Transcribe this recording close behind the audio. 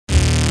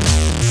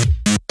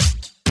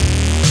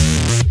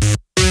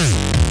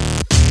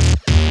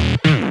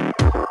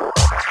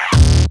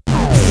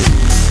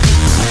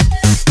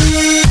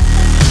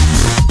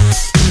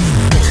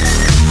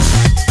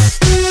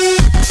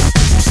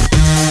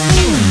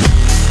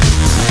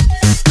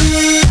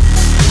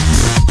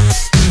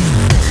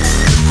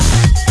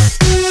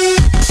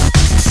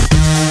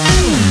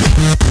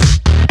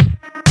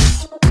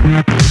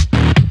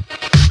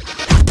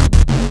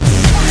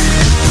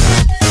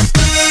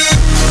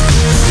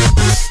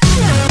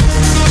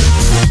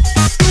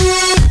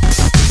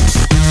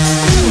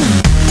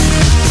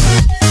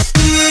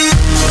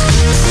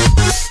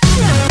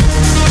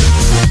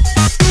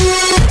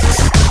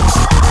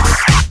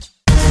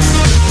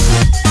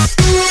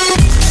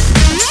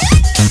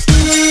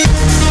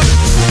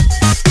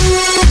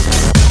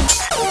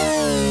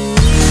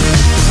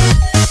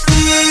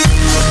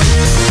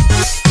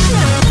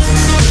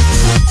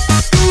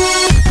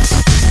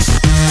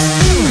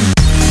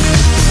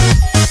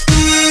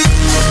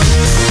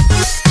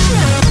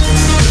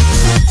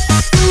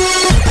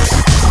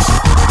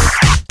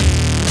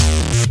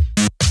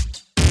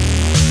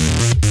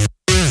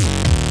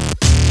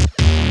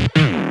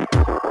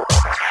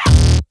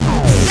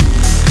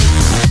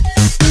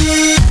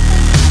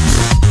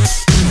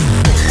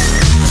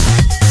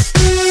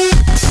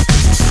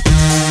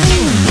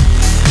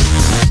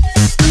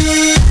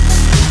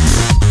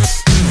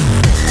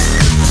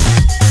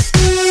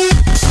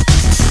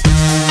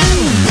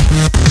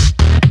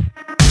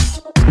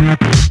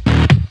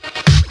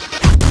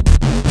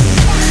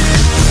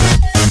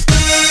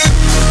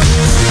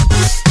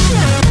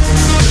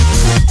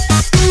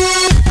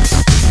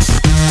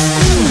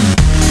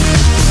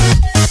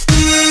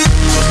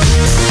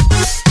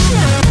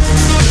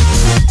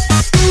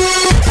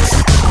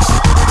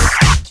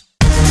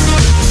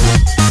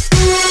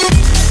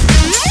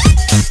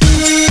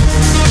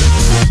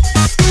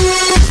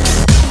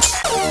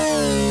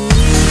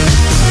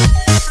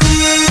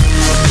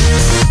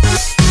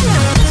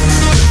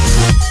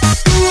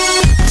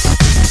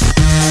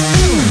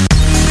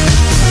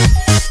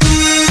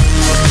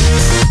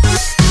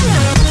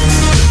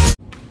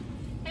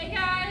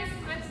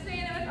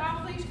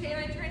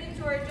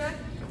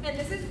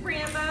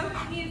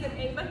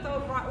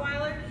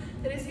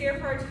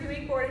for our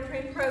 2-week board and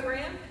train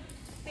program.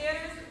 The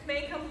owner's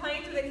main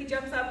complaints are that he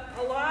jumps up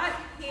a lot.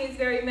 He is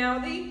very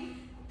mouthy.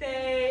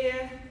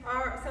 They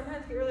are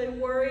sometimes get really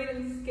worried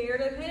and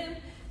scared of him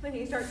when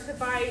he starts to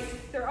bite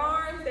their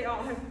arms. They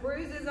all have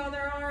bruises on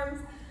their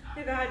arms.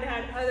 They've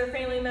had other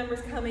family members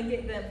come and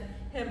get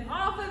him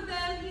off of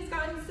them. He's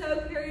gotten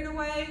so carried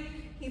away.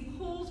 He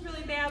pulls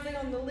really badly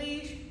on the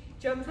leash,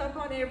 jumps up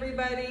on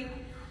everybody.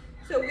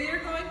 So we are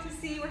going to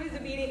see where his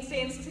obedience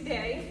stands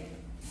today.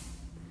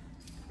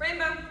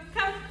 Rainbow,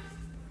 come.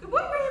 Good boy,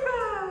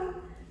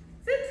 Rainbow.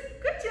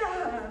 Sit. Good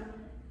job.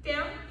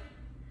 Down.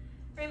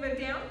 Rainbow,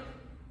 down.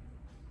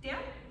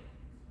 Down.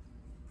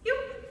 You.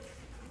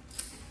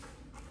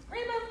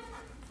 Rainbow,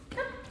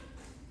 come.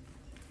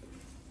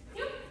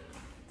 You.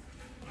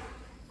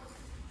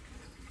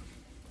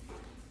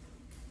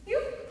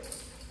 You.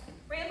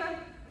 Rainbow.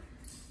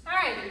 All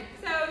right,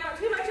 so not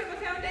too much of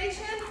a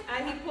foundation.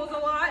 He pulls a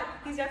lot.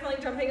 He's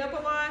definitely jumping up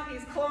a lot.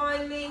 He's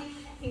clawing me.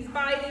 He's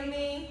biting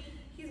me.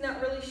 He's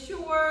not really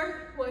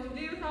sure what to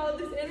do with all of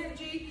this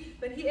energy,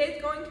 but he is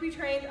going to be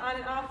trained on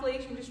an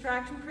off-leash and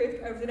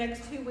distraction-proof over the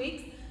next 2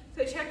 weeks.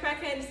 So check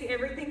back in to see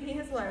everything he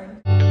has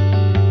learned.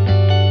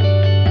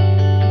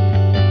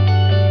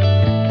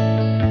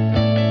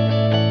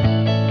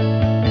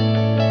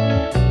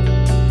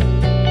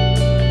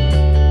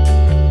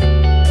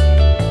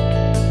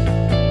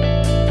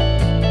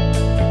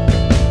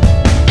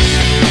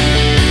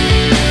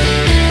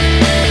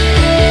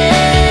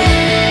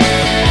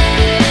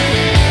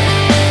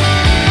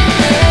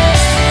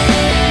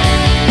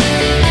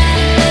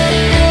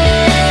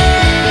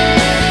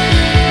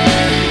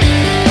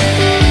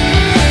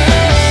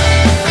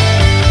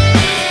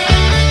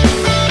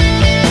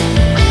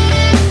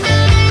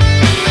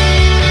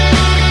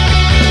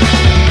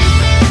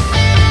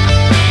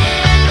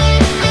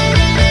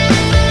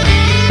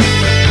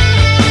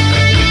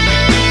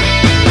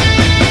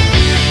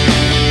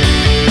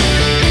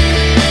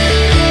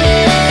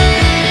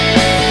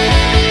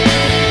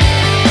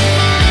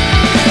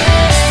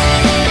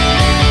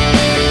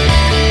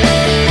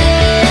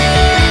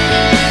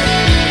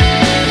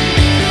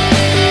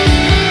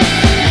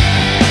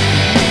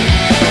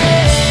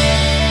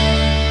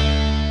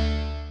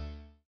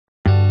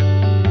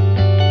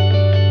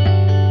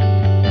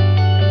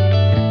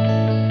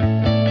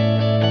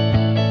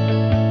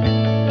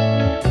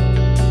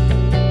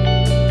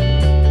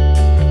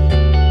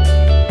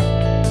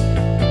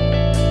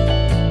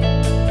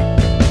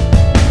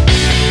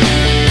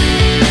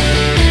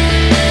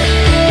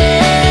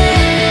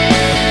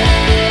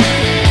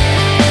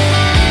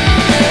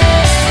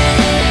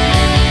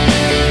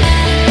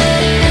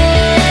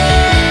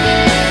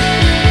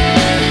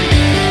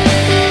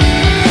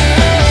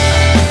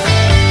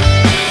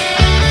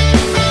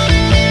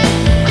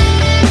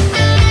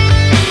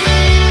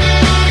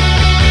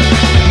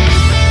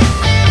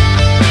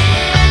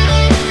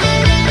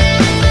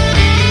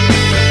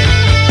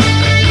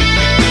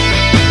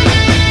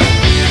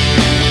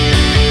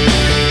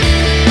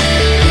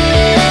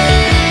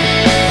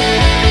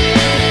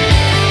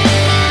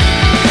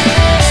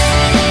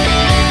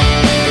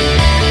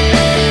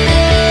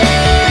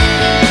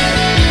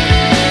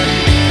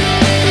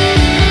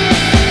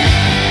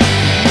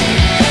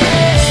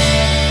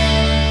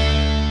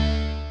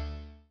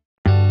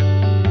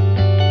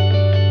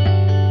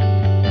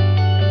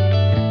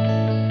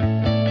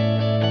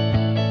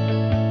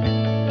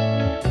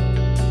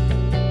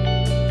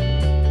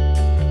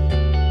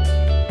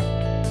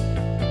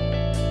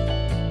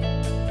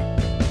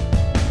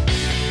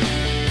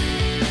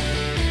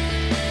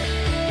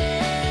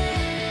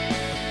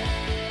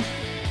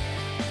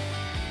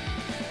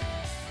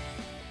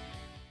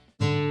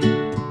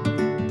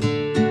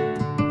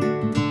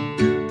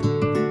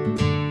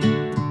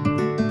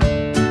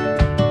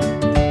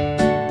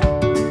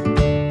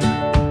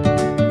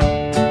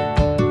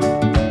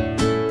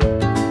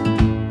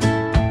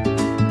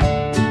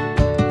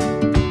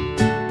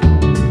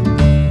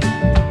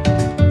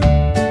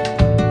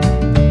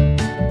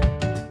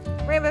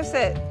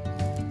 Sit.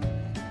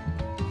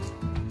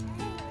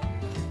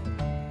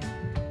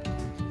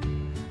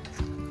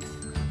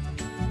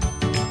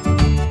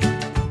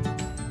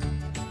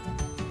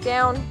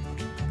 Down.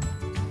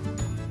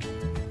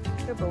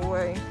 Good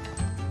boy.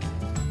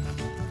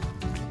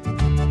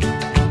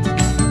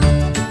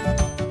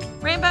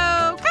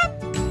 Rainbow, come.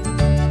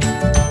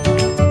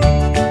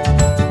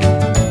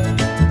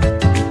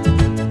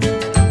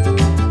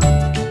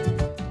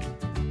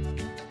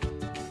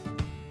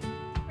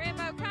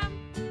 Rainbow, come.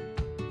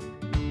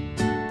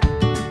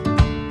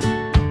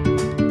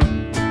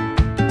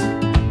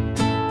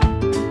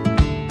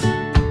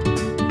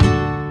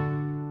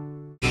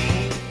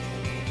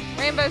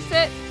 Rainbow,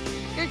 sit.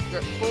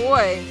 Good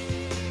boy.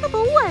 Good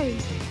boy.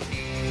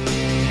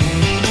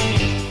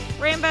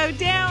 Rainbow,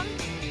 down.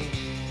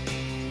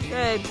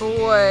 Good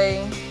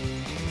boy.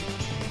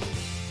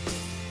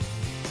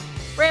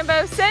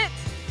 Rainbow, sit.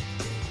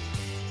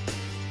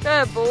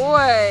 Good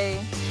boy.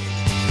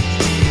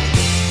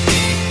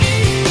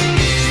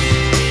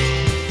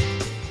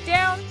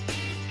 Down.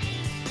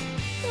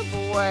 Good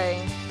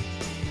boy.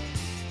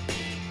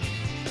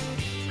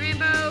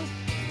 Rambo.